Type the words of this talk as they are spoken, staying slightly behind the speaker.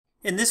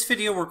In this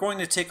video, we're going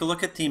to take a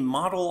look at the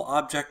model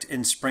object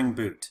in Spring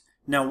Boot.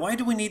 Now, why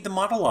do we need the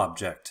model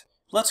object?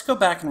 Let's go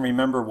back and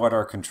remember what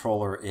our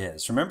controller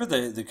is. Remember,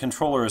 the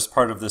controller is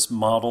part of this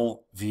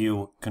model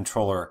view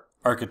controller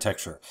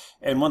architecture.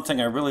 And one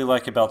thing I really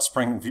like about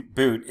Spring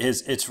Boot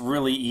is it's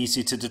really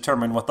easy to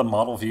determine what the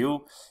model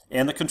view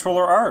and the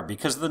controller are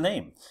because of the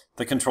name.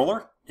 The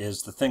controller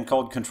is the thing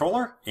called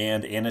controller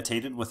and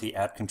annotated with the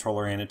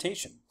 @controller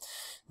annotation.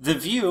 The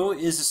view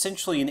is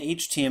essentially an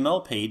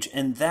HTML page,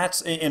 and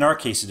that's, in our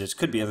case it is,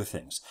 could be other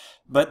things,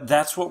 but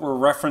that's what we're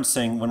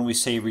referencing when we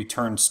say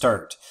return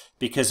start.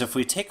 Because if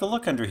we take a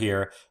look under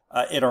here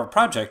at our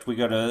project, we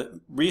go to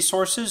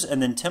resources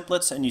and then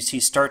templates and you see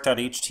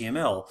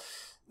start.html.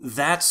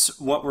 That's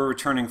what we're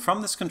returning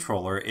from this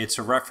controller. It's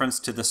a reference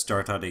to the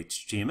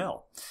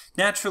start.html.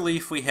 Naturally,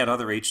 if we had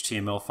other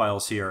HTML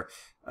files here,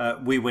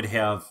 we would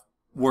have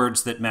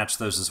words that match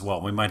those as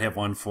well. We might have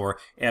one for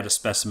add a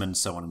specimen and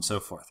so on and so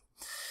forth.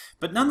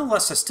 But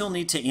nonetheless, I still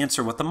need to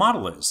answer what the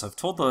model is. I've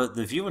told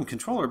the view and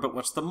controller, but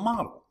what's the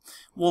model?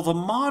 Well, the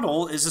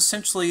model is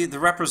essentially the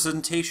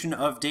representation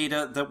of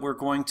data that we're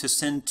going to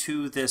send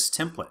to this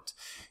template.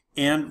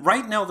 And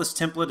right now, this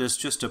template is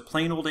just a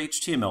plain old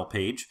HTML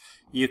page.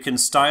 You can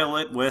style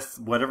it with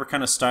whatever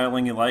kind of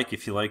styling you like.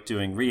 If you like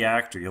doing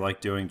React or you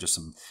like doing just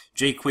some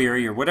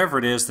jQuery or whatever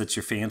it is that's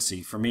your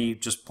fancy. For me,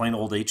 just plain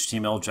old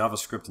HTML,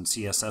 JavaScript, and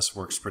CSS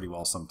works pretty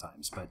well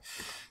sometimes. But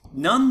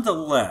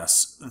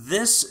nonetheless,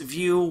 this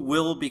view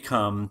will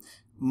become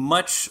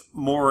much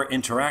more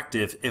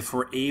interactive if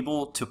we're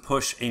able to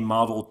push a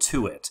model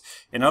to it.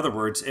 In other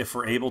words, if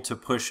we're able to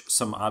push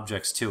some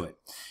objects to it.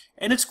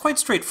 And it's quite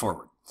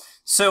straightforward.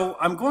 So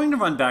I'm going to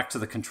run back to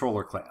the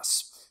controller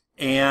class.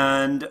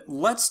 And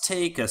let's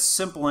take a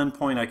simple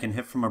endpoint I can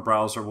hit from a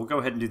browser. We'll go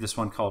ahead and do this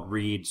one called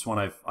read. It's one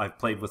I've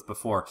played with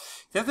before.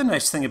 The other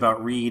nice thing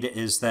about read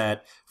is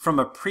that from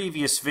a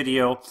previous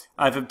video,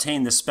 I've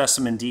obtained the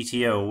specimen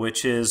DTO,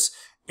 which is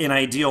an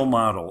ideal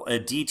model. A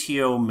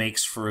DTO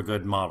makes for a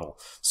good model.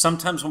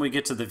 Sometimes when we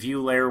get to the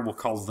view layer, we'll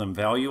call them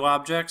value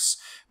objects,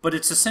 but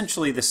it's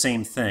essentially the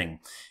same thing.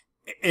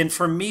 And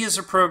for me as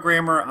a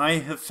programmer, I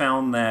have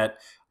found that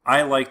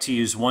I like to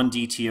use one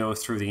DTO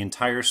through the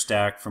entire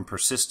stack from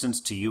persistence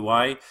to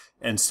UI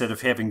instead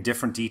of having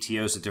different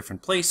DTOs at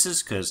different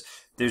places because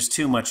there's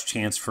too much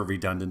chance for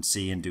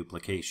redundancy and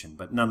duplication.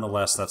 But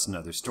nonetheless, that's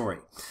another story.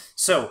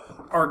 So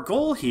our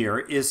goal here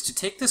is to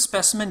take the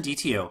specimen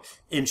DTO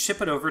and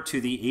ship it over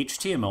to the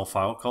HTML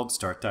file called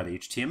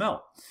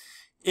start.html.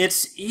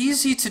 It's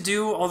easy to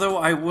do, although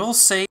I will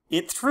say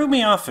it threw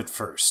me off at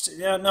first.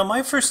 Now,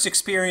 my first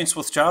experience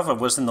with Java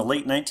was in the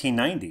late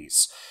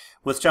 1990s.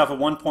 With Java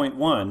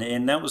 1.1,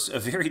 and that was a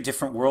very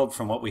different world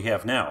from what we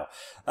have now.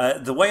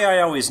 The way I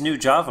always knew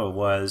Java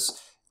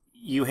was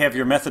you have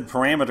your method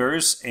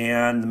parameters,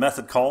 and the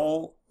method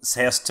call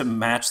has to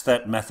match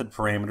that method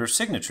parameter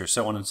signature,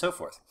 so on and so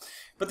forth.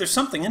 But there's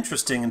something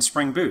interesting in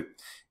Spring Boot.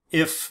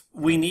 If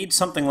we need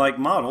something like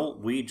model,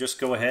 we just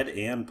go ahead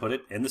and put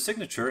it in the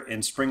signature,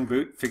 and Spring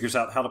Boot figures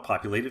out how to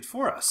populate it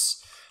for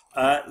us.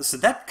 So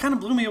that kind of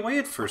blew me away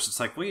at first. It's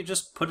like, well, you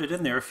just put it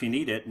in there if you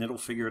need it, and it'll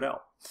figure it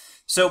out.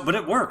 But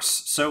it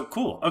works. So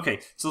cool.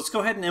 Okay, so let's go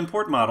ahead and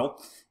import model.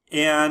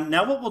 And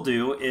now what we'll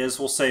do is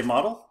we'll say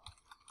model.add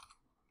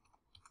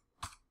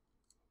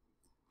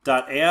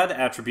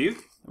attribute.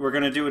 We're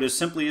going to do it as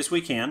simply as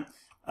we can.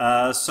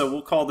 So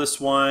we'll call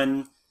this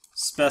one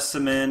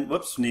specimen.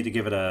 Whoops, we need to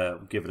give it a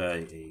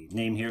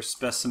name here.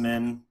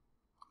 Specimen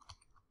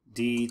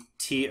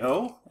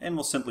DTO, and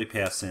we'll simply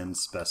pass in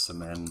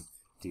specimen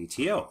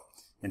DTO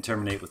and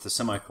terminate with the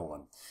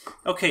semicolon.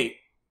 Okay.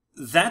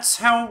 That's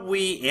how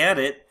we add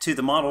it to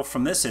the model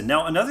from this end.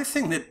 Now, another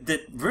thing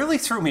that really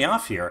threw me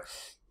off here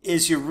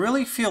is you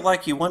really feel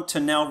like you want to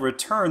now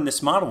return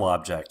this model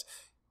object,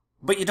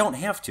 but you don't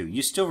have to.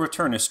 You still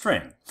return a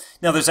string.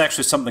 Now, there's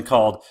actually something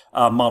called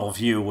model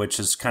view, which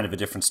is kind of a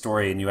different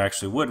story, and you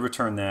actually would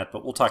return that,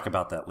 but we'll talk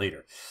about that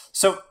later.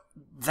 So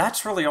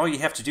that's really all you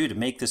have to do to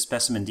make this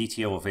specimen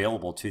DTO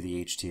available to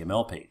the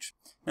HTML page.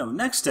 Now, the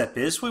next step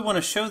is we want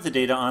to show the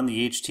data on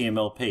the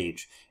HTML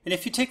page. And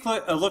if you take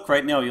a look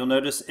right now, you'll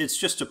notice it's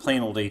just a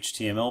plain old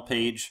HTML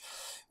page.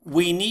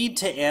 We need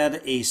to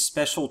add a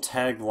special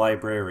tag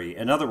library.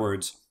 In other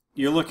words,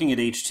 you're looking at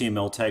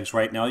HTML tags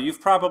right now.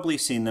 You've probably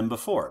seen them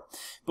before.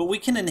 But we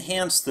can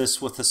enhance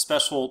this with a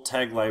special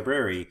tag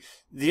library.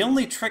 The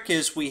only trick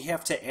is we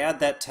have to add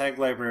that tag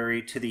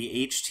library to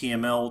the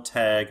HTML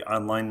tag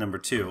on line number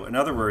 2. In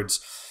other words,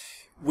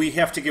 we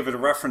have to give it a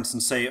reference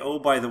and say, oh,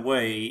 by the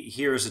way,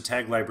 here's a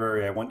tag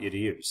library I want you to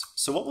use.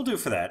 So what we'll do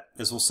for that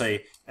is we'll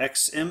say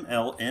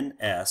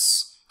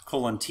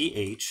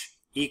xmlns://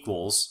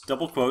 equals,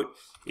 double quote,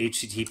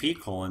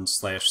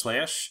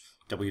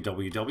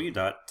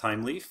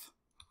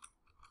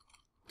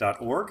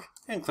 http://www.thymeleaf.org,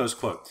 and close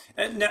quote.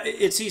 Now,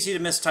 it's easy to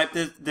mistype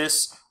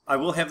this. I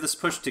will have this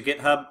pushed to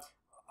GitHub.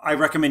 I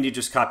recommend you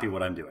just copy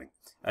what I'm doing.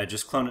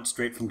 Just clone it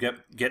straight from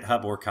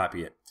GitHub or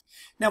copy it.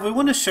 Now we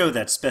want to show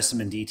that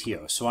specimen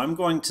DTO, so I'm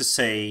going to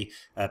say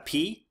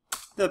p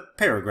the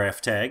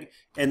paragraph tag,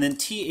 and then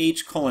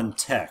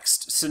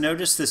th:\text. So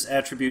notice this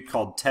attribute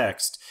called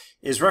text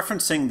is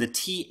referencing the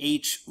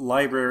th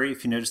library,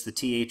 if you notice the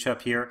th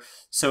up here.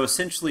 So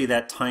essentially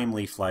that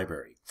Thymeleaf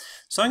library.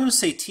 So I'm going to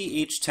say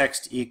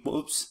th:\text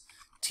equals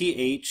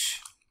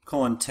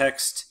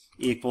th:\text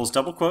equals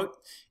double quote,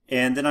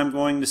 and then I'm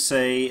going to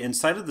say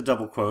inside of the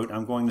double quote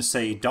I'm going to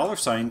say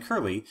 $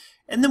 curly,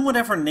 and then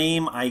whatever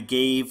name I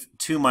gave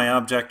to my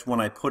object when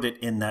I put it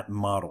in that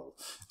model.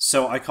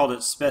 So I called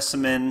it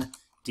specimen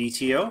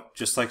DTO,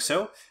 just like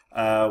so.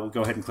 We'll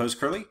go ahead and close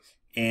curly,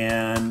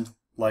 and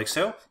like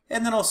so,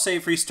 and then I'll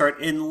save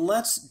restart, and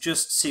let's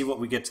just see what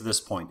we get to this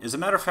point. As a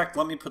matter of fact,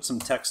 let me put some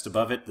text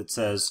above it that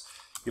says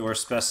your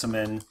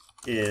specimen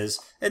is,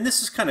 and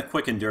this is kind of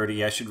quick and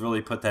dirty, I should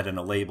really put that in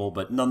a label,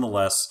 but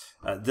nonetheless,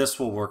 this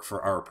will work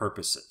for our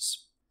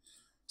purposes.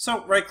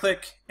 So right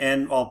click,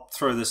 and I'll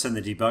throw this in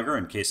the debugger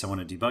in case I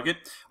want to debug it.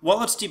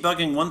 While it's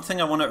debugging,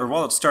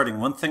 while it's starting,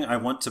 one thing I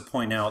want to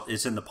point out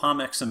is in the POM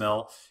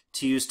XML,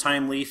 to use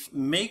Thymeleaf,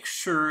 make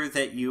sure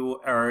that you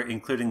are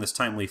including this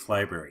Thymeleaf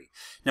library.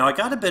 Now, I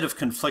got a bit of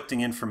conflicting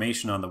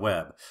information on the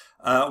web.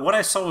 What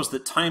I saw was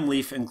that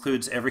Thymeleaf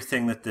includes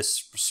everything that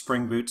this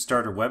Spring Boot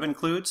starter web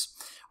includes.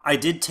 I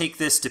did take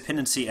this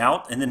dependency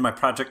out, and then my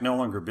project no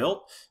longer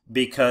built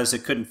because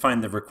it couldn't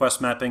find the request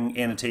mapping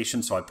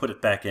annotation, so I put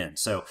it back in.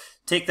 So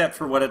take that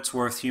for what it's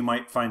worth. You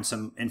might find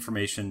some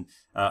information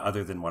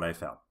other than what I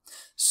found.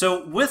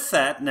 So with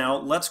that, now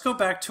let's go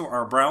back to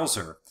our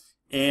browser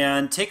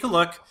and take a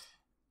look.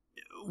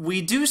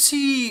 We do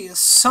see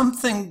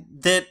something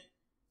that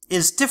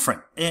is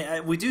different.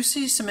 We do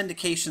see some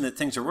indication that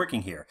things are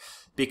working here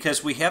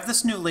because we have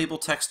this new label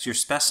text, your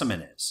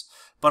specimen is.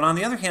 But on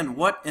the other hand,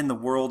 what in the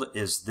world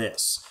is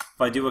this?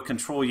 If I do a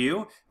Control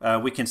U,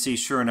 we can see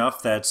sure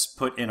enough that's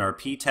put in our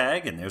P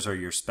tag, and there's our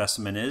your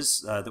specimen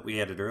is that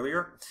we added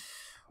earlier.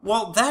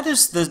 Well, that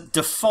is the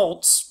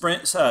default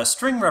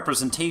string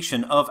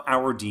representation of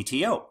our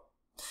DTO.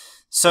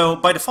 So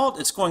by default,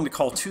 it's going to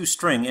call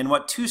toString, and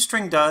what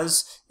toString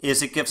does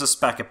is it gives us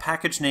back a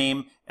package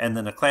name, and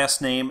then a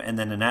class name, and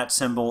then an @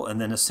 symbol,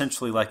 and then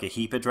essentially like a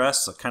heap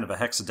address, so kind of a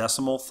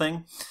hexadecimal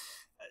thing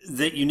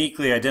that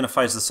uniquely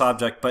identifies this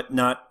object, but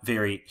not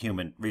very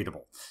human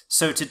readable.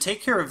 So to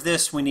take care of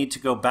this, we need to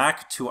go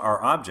back to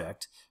our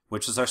object,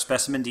 which is our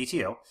specimen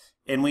DTO,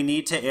 and we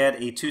need to add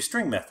a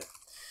toString method.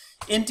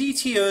 In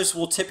DTOs,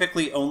 we'll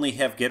typically only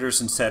have getters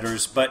and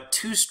setters, but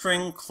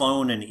toString,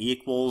 clone, and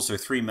equals are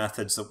three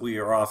methods that we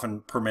are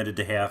often permitted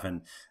to have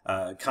and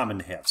common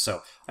to have.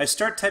 So I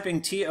start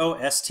typing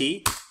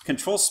TOST,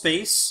 control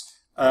space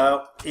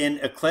in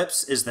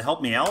Eclipse is the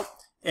help me out,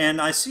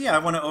 and I see I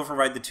want to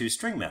override the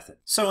toString method.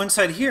 So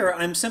inside here,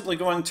 I'm simply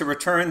going to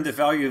return the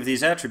value of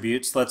these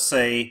attributes. Let's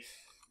say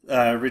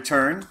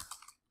return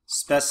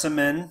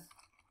specimen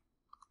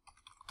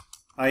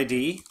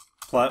ID,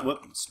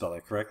 spell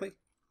that correctly,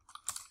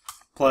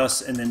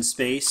 plus, and then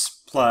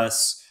space,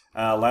 plus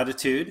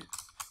latitude,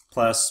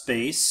 plus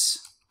space,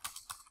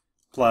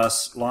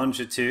 plus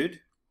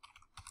longitude,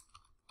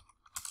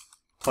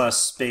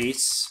 plus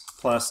space,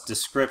 plus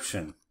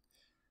description.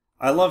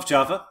 I love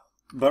Java,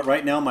 but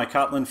right now my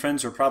Kotlin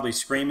friends are probably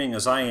screaming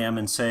as I am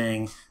and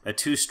saying a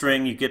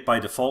toString you get by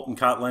default in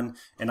Kotlin,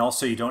 and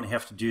also you don't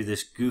have to do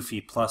this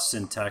goofy plus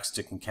syntax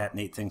to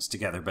concatenate things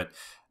together. But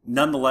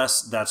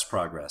nonetheless, that's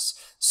progress.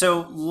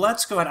 So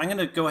let's go ahead. I'm going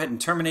to go ahead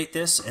and terminate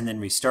this and then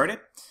restart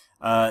it.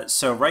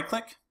 So right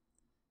click,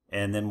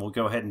 and then we'll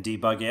go ahead and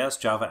debug as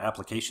Java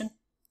application.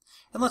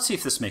 And let's see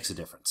if this makes a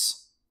difference.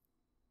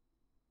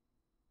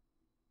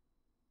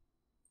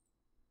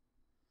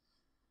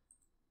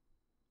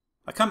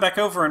 I come back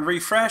over and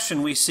refresh,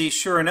 and we see,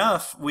 sure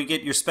enough, we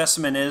get your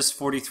specimen is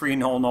 43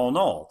 null null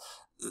null.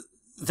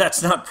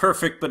 That's not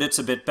perfect, but it's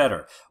a bit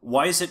better.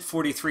 Why is it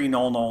 43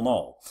 null null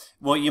null?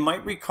 Well, you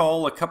might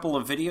recall a couple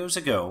of videos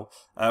ago,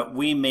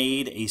 we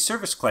made a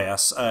service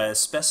class,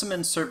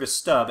 specimen service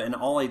stub, and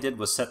all I did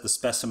was set the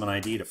specimen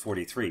ID to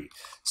 43.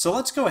 So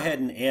let's go ahead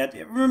and add,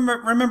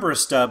 remember a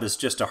stub is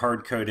just a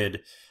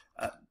hard-coded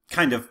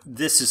kind of,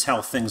 this is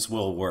how things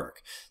will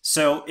work.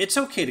 So it's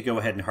okay to go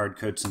ahead and hard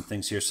code some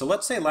things here. So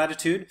let's say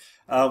latitude,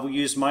 we'll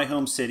use my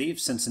home city of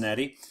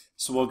Cincinnati.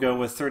 So we'll go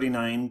with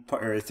 39,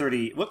 or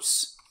 30,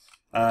 whoops,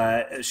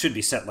 it should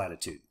be set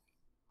latitude.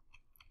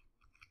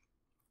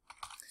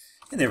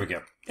 And there we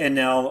go. And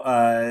now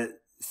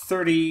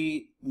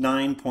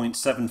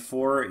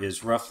 39.74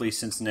 is roughly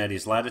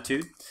Cincinnati's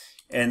latitude.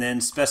 And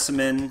then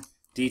specimen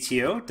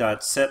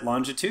DTO.set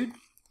longitude.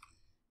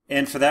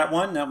 And for that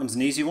one's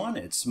an easy one.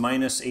 It's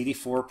minus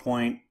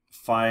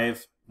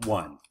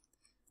 84.51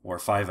 or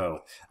 50.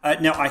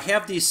 Now I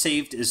have these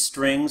saved as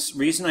strings.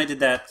 Reason I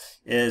did that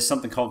is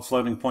something called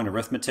floating point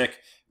arithmetic,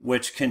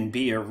 which can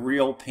be a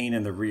real pain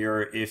in the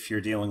rear if you're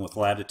dealing with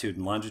latitude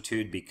and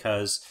longitude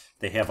because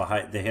they have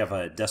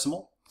a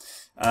decimal.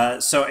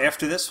 So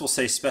after this, we'll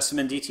say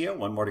specimen DTO.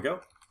 One more to go,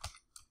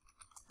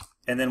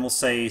 and then we'll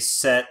say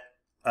set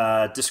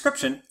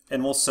description,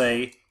 and we'll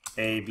say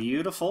a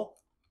beautiful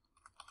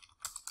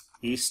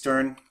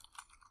Eastern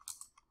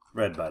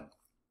redbud.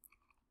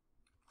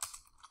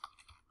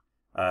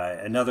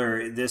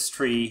 This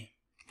tree,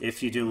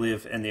 if you do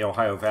live in the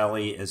Ohio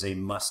Valley, is a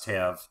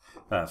must-have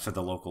for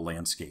the local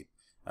landscape.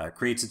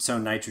 Creates its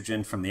own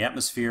nitrogen from the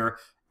atmosphere,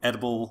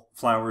 edible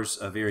flowers,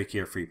 a very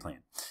carefree plant.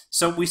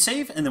 So we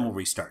save and then we'll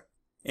restart.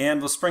 And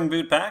we'll Spring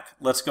Boot back.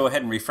 Let's go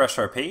ahead and refresh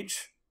our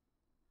page.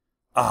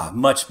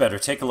 Much better.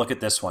 Take a look at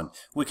this one.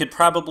 We could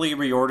probably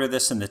reorder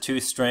this in the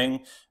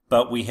toString,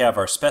 but we have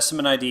our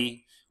specimen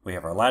ID, we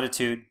have our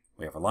latitude,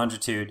 we have our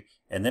longitude,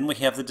 and then we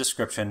have the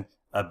description,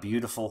 a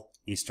beautiful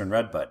eastern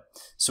redbud.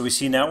 So we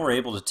see now we're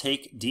able to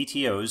take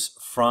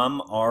DTOs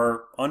from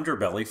our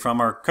underbelly, from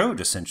our code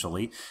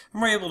essentially,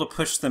 and we're able to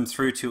push them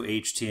through to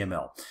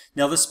HTML.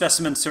 Now this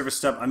specimen service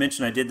stub, I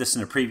mentioned I did this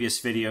in a previous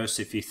video,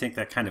 so if you think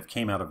that kind of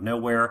came out of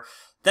nowhere,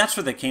 that's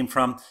where they came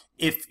from.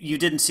 If you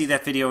didn't see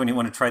that video and you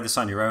want to try this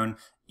on your own,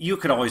 you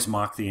could always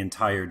mock the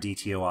entire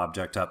DTO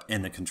object up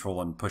in the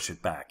control and push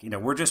it back.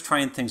 We're just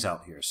trying things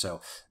out here, so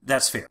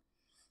that's fair.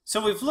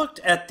 So we've looked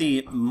at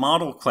the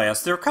model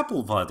class. There are a couple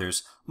of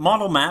others.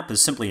 Model map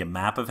is simply a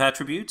map of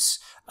attributes.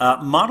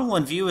 Model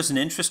and view is an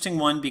interesting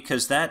one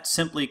because that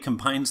simply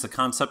combines the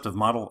concept of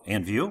model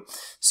and view.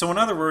 So in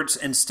other words,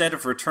 instead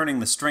of returning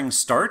the string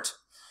start,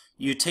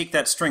 you take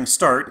that string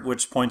start,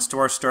 which points to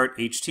our start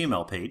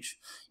HTML page.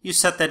 You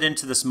set that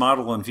into this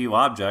model and view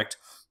object,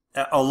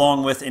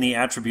 along with any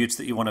attributes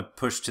that you want to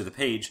push to the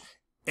page,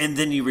 and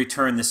then you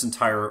return this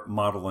entire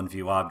model and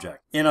view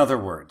object. In other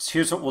words,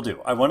 here's what we'll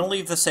do. I want to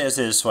leave this as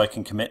is so I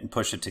can commit and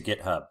push it to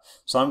GitHub.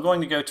 So I'm going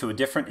to go to a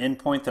different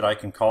endpoint that I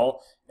can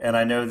call, and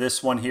I know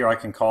this one here I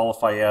can call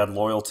if I add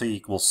loyalty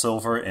equals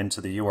silver into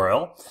the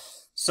URL.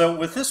 So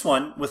with this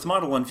one, with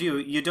model and view,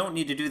 you don't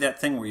need to do that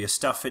thing where you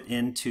stuff it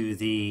into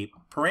the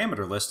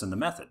parameter list in the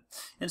method.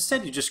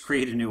 Instead, you just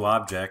create a new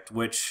object,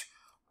 which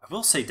I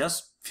will say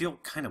does feel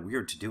kind of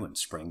weird to do in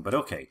Spring, but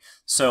okay.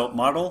 So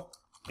model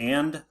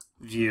and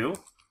view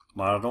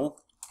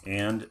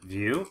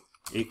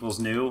equals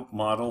new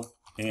model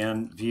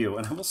and view.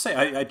 And I will say,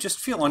 I just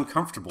feel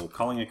uncomfortable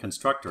calling a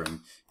constructor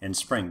in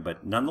Spring,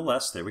 but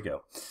nonetheless, there we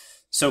go.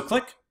 So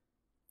click,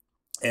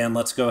 and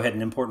let's go ahead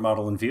and import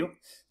model and view.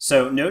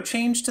 So no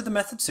change to the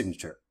method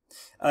signature,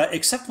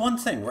 except one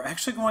thing. We're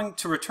actually going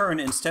to return,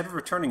 instead of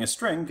returning a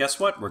string, guess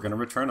what? We're going to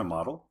return a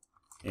model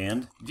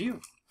and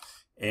view.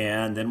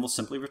 And then we'll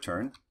simply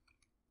return,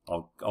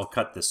 I'll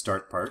cut this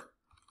start part,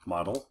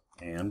 model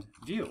and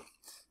view.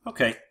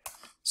 Okay,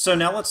 so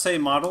now let's say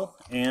model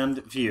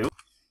and view,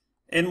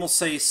 and we'll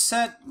say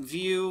set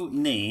view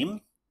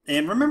name.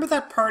 And remember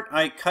that part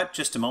I cut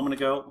just a moment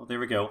ago? Well, there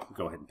we go.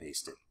 Go ahead and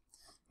paste it.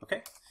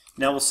 Okay,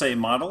 now we'll say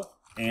model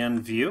and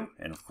view,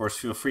 and of course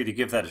feel free to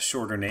give that a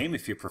shorter name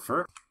if you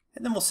prefer.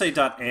 And then we'll say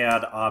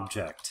 .add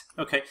object.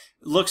 Okay,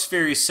 it looks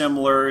very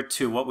similar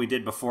to what we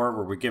did before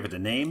where we give it a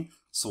name.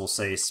 So we'll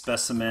say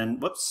specimen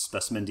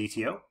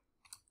DTO.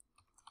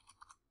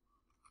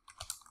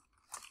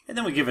 And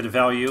then we give it a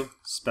value,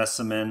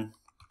 specimen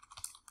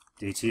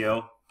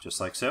DTO,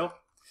 just like so.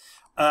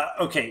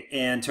 Okay,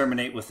 and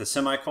terminate with a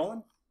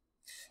semicolon.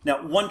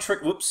 Now one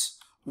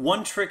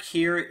trick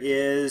here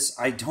is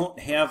I don't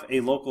have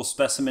a local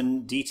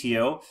specimen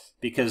DTO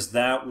because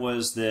that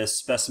was the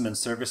specimen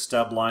service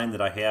stub line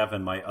that I have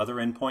in my other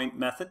endpoint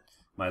method,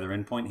 my other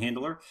endpoint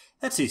handler.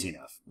 That's easy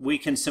enough. We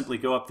can simply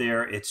go up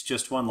there. It's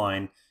just one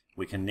line.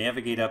 We can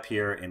navigate up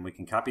here and we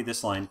can copy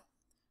this line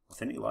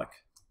with any luck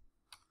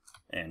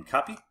and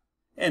copy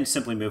and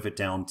simply move it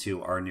down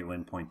to our new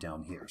endpoint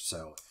down here.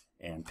 So,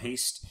 and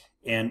paste.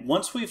 And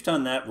once we've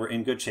done that, we're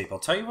in good shape. I'll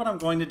tell you what I'm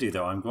going to do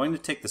though. I'm going to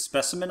take the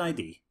specimen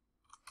ID,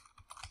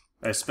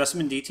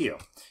 specimen DTO,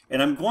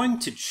 and I'm going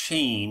to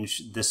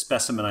change the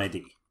specimen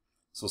ID.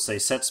 So we'll say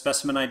set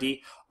specimen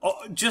ID,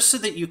 just so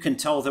that you can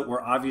tell that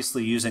we're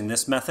obviously using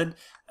this method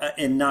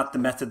and not the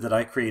method that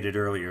I created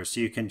earlier. So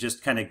you can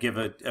just kind of give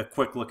a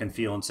quick look and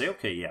feel and say,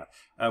 okay, yeah,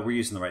 we're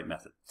using the right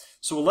method.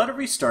 So we'll let it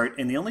restart,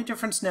 and the only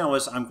difference now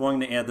is I'm going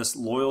to add this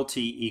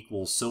loyalty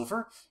equals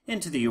silver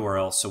into the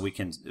URL so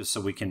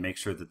we can make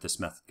sure that this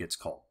method gets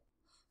called.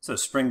 So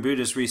Spring Boot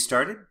is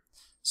restarted.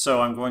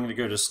 So I'm going to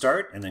go to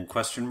start and then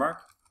question mark,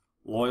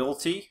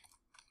 loyalty,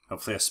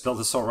 hopefully I spelled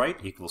this all right,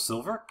 equals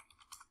silver,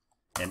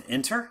 and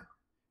enter.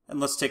 And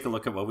let's take a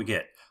look at what we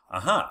get.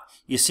 Aha!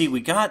 You see,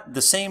 we got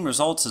the same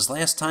results as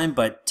last time,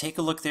 but take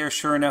a look there.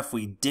 Sure enough,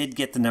 we did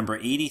get the number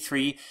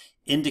 83,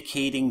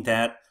 indicating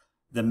that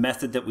the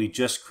method that we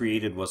just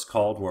created was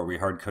called, where we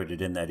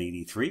hard-coded in that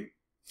 83.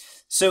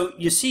 So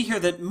you see here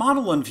that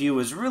model and view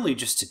is really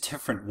just a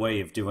different way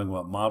of doing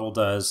what model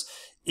does.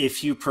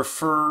 If you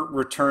prefer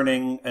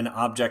returning an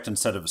object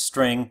instead of a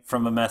string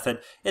from a method,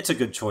 it's a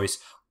good choice.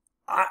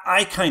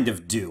 I kind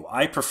of do.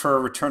 I prefer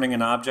returning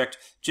an object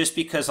just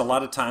because a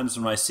lot of times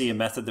when I see a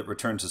method that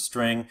returns a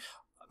string,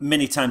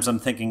 many times I'm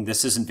thinking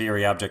this isn't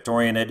very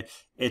object-oriented.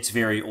 It's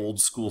very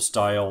old school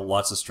style,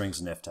 lots of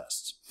strings and if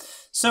tests.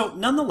 So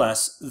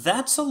nonetheless,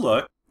 that's a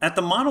look at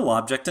the model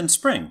object in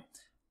Spring.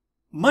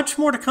 Much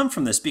more to come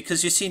from this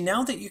because you see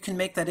now that you can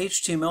make that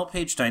HTML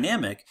page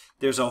dynamic,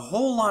 there's a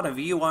whole lot of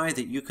UI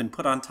that you can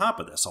put on top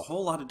of this, a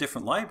whole lot of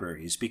different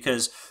libraries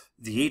because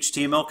the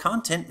HTML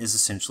content is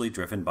essentially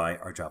driven by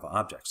our Java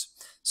objects.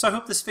 So I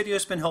hope this video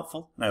has been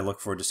helpful, and I look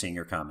forward to seeing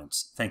your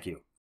comments. Thank you.